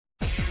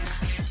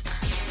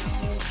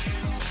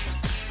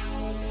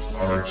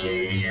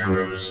Arcade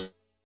Heroes.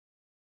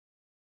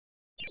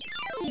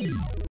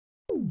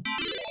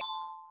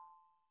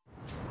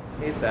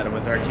 Hey, it's Adam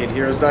with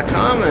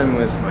ArcadeHeroes.com, and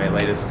with my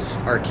latest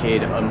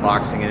arcade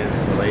unboxing and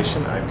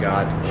installation, I've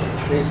got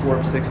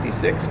SpaceWarp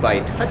 66 by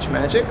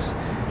Magix.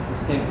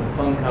 This came from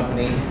Phone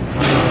Company.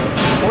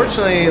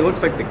 Unfortunately, it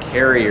looks like the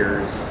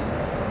carriers,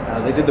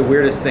 they did the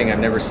weirdest thing. I've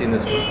never seen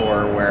this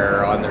before,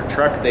 where on their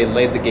truck they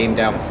laid the game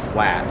down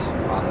flat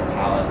on the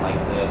pallet like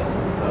this,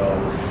 and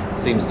so it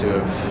seems to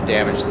have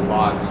damaged the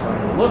box.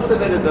 From the looks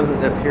of it, it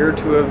doesn't appear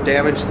to have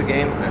damaged the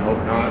game. I hope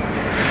not.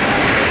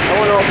 I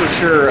won't know for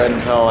sure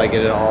until I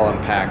get it all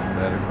unpacked,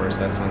 but of course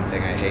that's one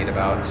thing I hate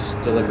about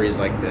deliveries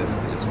like this.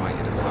 They just want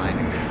you to sign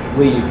and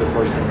leave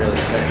before you can really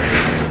check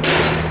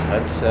it.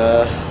 Let's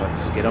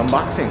get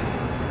unboxing.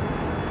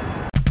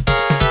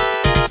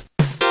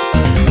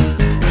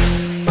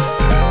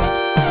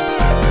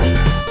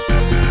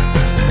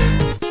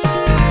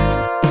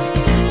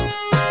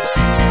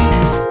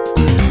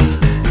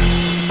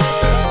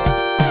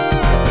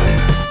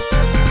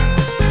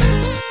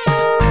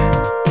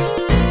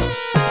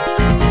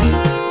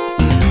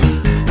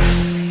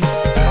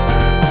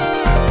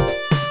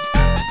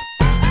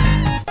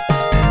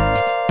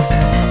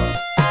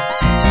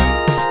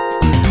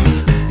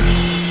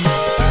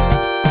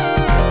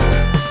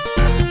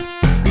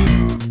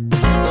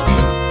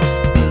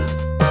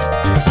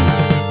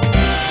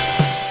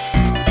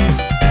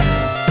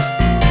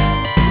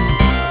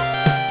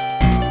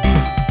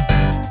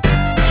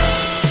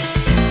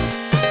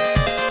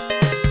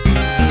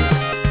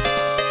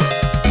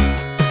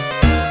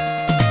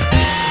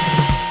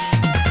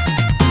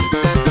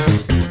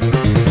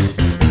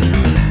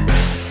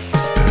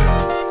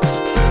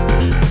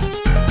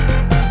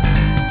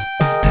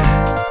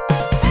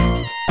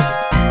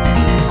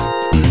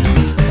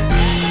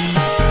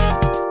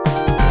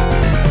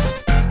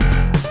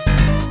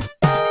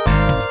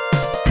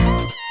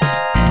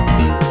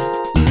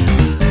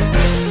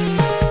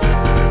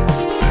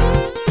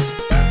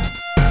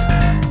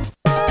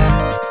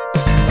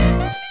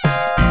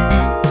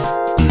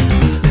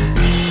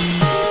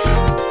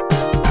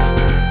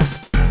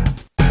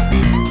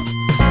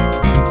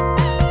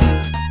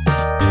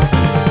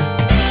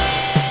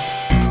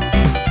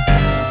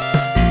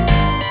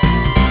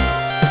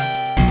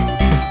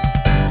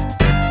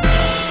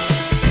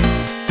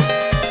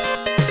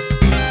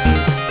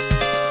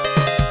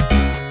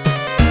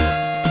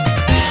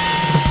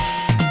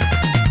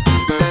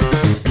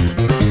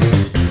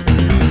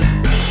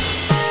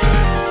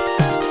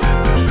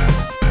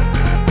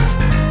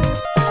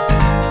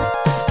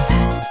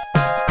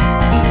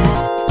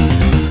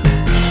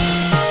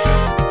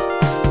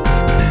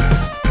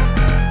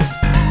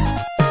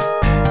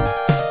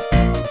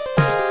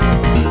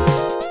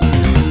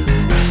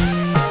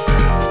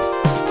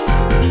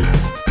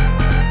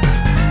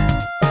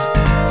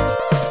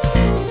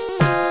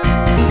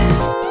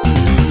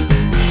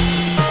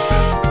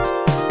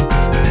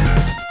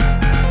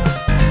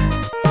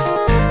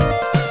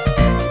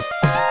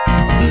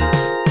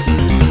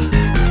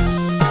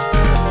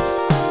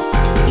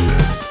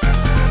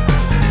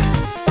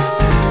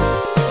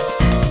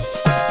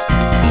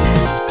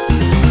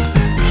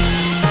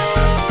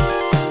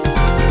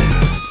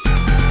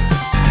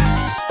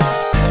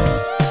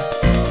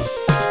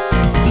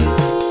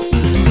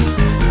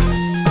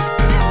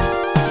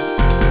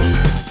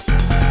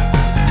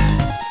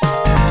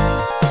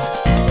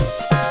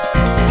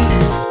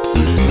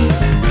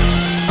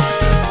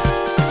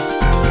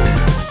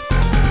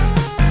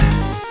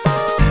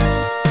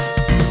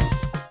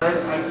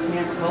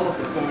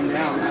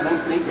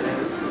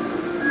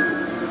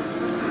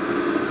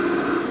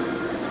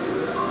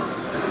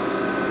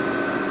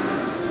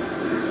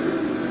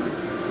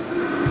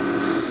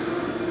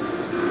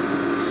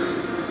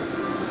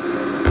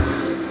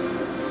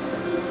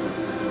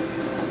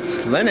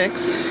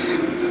 Linux.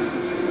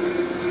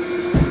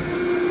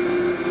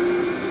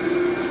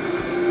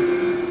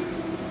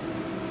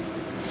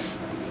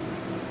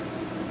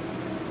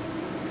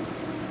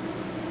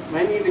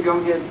 Might need to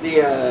go get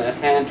the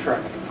hand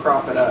truck,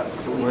 prop it up.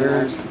 So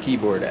where's the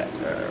keyboard at?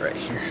 Right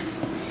here.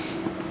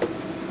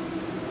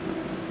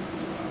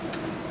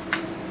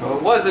 So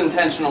it was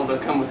intentional to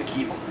come with a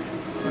keyboard.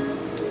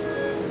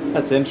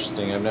 That's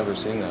interesting. I've never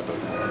seen that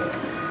before.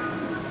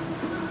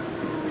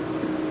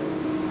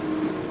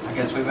 I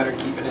guess we better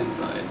keep it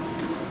inside.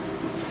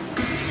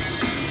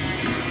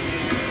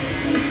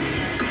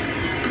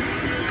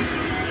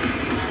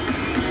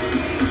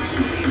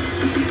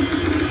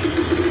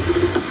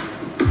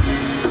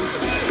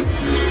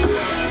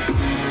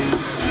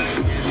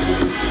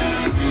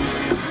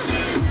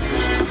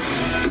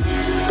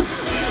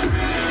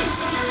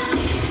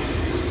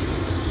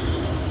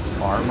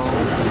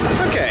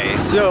 Okay,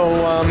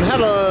 so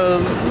had a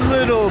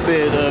little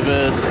bit bit of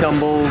a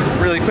stumble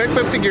really quick,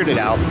 but figured it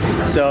out.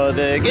 So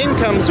the game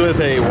comes with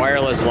a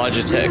wireless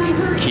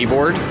Logitech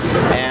keyboard,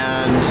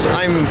 and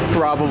I'm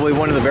probably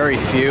one of the very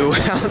few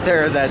out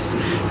there that's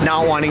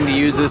not wanting to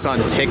use this on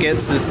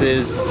tickets.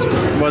 This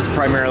was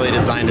primarily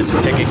designed as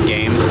a ticket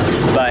game,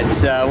 but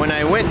when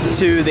I went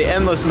to the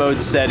endless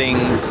mode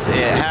settings, it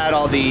had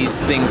all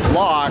these things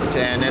locked,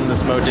 and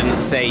endless mode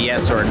didn't say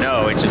yes or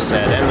no. It just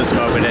said endless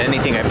mode, but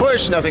anything I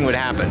pushed, nothing would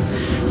happen.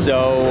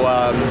 So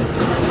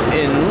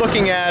in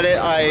looking at it,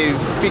 I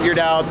figured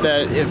out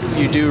that if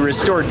you do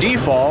restore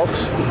default,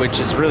 which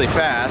is really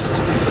fast,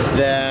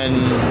 then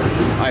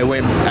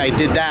I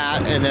did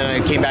that, and then I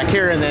came back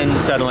here, and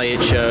then suddenly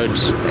it showed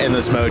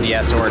endless mode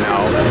yes or no.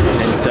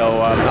 And so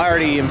I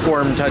already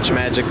informed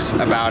TouchMagix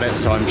about it,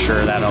 so I'm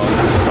sure that'll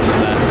something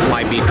that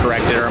might be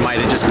corrected, or it might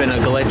have just been a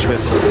glitch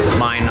with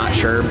mine, not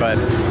sure, but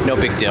no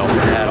big deal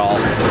at all.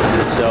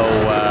 So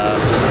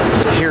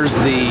here's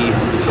the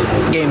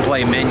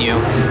gameplay menu,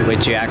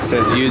 which you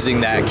access using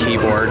that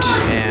keyboard.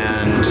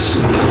 And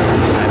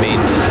I mean,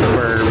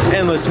 where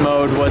endless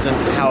mode wasn't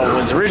how it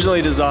was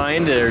originally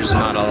designed, there's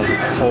not a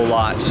whole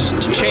lot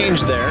to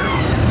change there.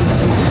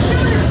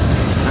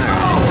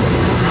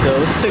 Alright, so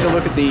let's take a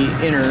look at the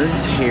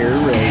innards here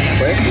really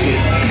quick.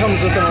 It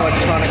comes with an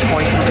electronic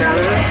point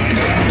comparator,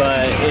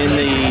 but in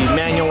the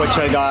manual, which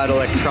I got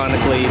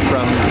electronically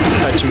from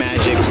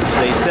TouchMagix,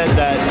 they said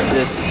that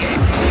this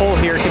hole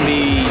here can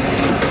be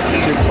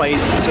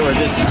replaced, or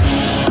this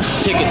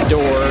ticket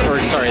door, or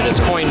sorry, this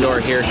coin door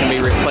here can be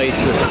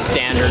replaced with a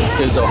standard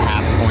Sizzo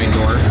half coin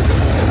door.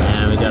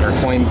 And we got our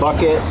coin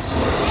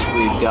buckets,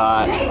 we've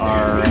got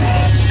our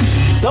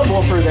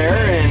subwoofer there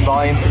and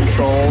volume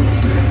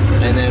controls,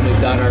 and then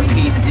we've got our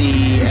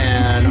PC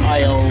and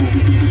I/O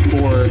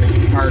board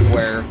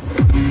hardware,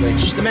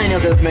 which the manual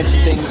does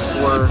mention things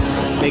for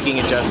making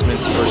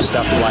adjustments for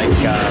stuff like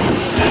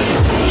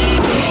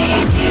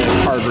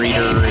card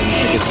reader and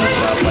tickets and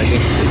stuff. Like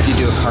if you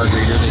do a card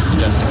reader, they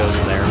suggest it goes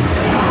there.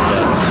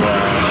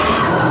 But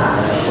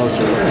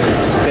closer look at the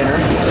spinner.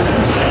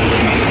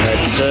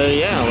 But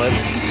yeah,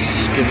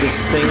 let's give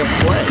this thing a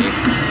play.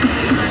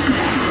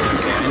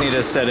 Okay, I need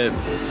to set it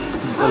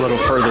a little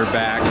further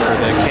back for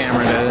the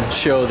camera to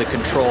show the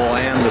control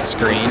and the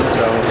screen.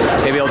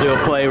 So maybe I'll do a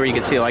play where you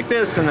can see it like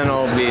this, and then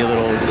I'll be a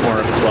little more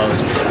up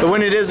close. But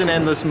when it is in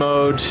endless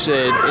mode,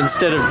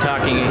 instead of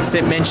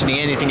mentioning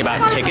anything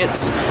about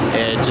tickets,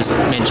 it just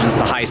mentions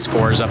the high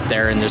scores up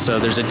there. And so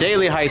there's a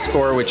daily high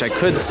score, which I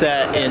could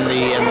set in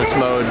the endless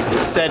mode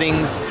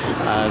settings,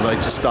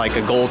 just like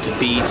a goal to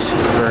beat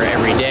for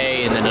every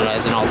day. And then it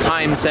has an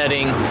all-time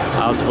setting.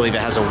 I also believe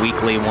it has a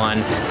weekly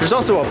one. There's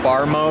also a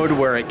bar mode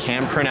where it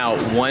can print out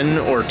 1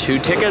 or 2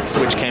 tickets,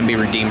 which can be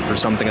redeemed for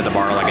something at the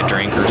bar, like a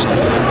drink or something.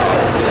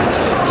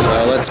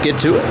 So let's get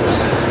to it.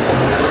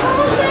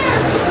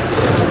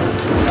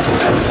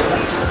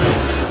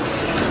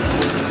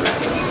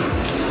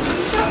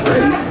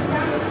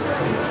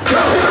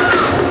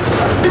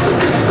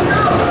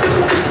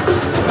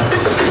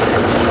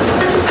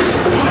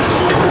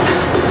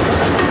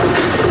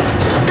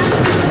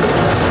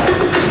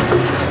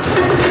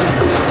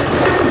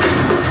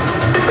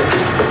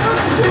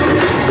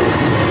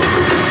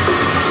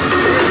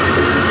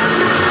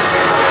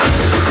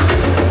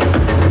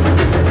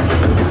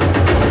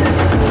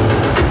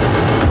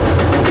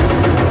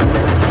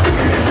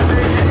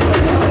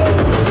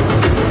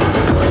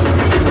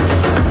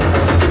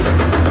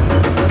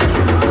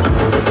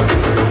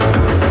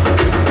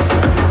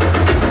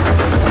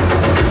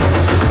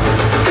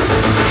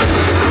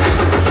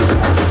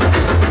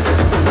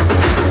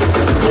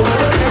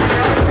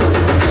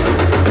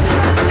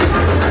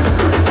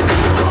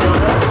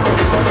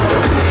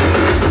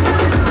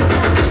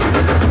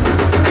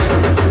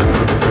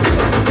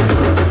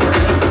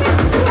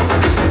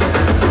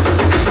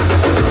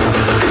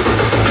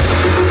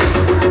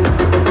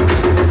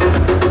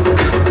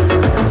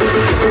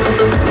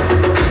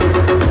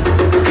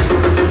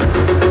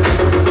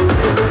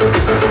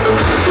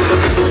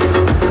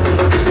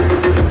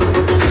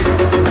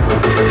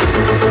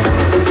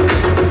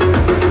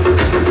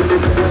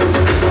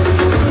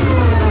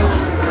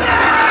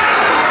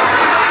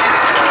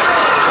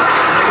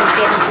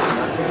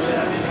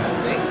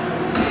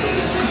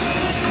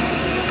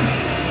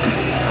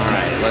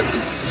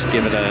 Let's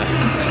give it a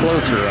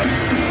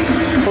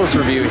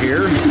closer view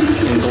here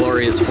in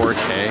glorious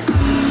 4K.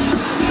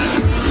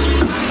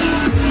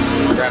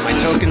 Grab my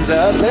tokens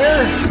out of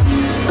there.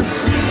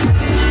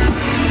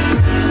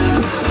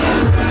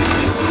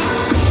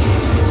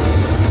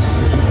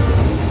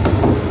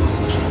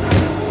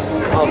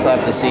 I also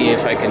have to see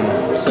if I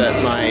can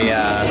set my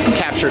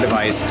capture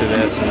device to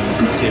this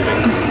and see if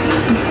I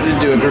can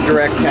do a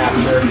direct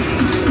capture.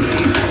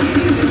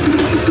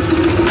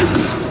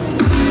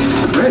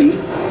 Ready?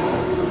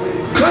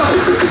 Go!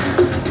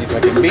 See if I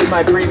can beat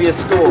my previous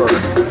score.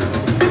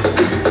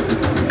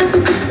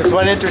 That's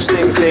one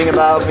interesting thing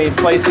about me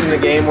placing the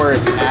game where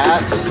it's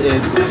at,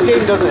 is this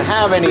game doesn't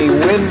have any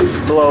wind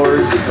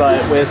blowers,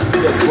 but with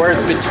where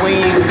it's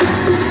between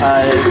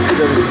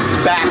the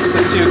backs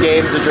of two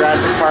games, of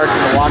Jurassic Park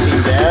and The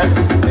Walking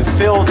Dead,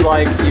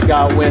 like you've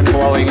got wind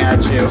blowing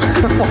at you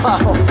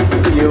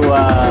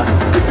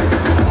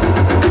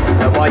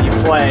while you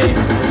play,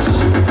 which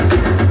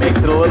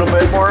makes it a little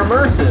bit more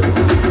immersive.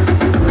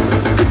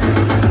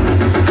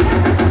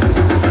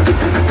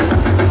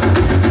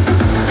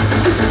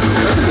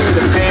 Let's seem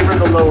to favor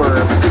the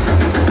lower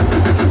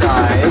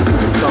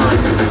sides on.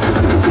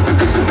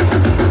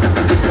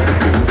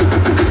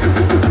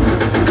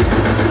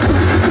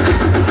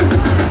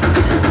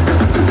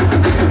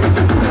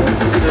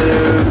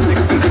 To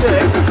 66.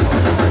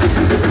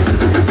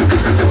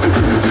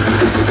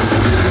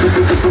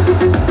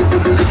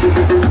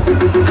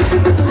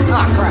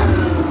 Ah, crap.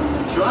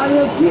 Try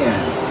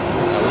again.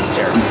 That was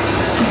terrible.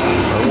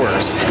 Or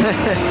worse.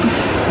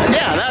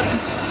 Yeah, that's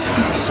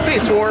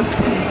SpaceWarp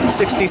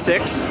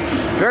 66.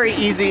 Very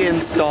easy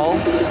install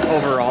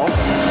overall.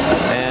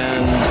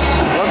 And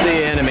love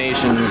the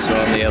animations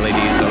on the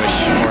LEDs. I wish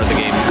more of the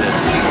games that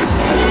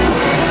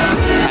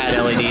had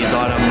LEDs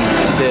on them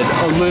did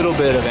a little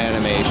bit of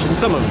animation.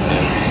 Some of them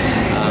did,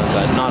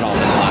 but not all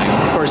the time.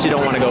 Of course, you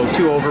don't want to go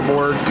too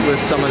overboard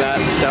with some of that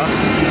stuff.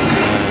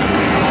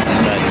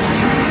 But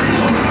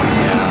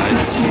yeah,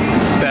 it's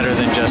better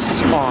than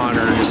just on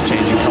or just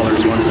changing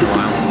colors once in a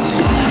while.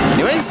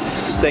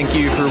 Anyways, thank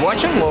you for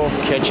watching. We'll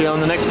catch you on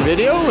the next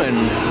video, and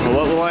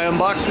what will I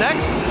unbox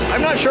next?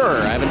 I'm not sure.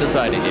 I haven't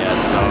decided yet,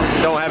 so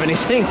don't have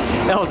anything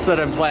else that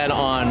I'm planning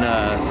on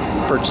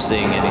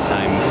purchasing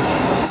anytime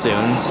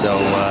soon. So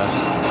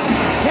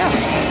yeah.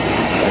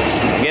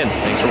 Again,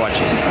 thanks for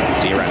watching.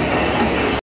 See you around.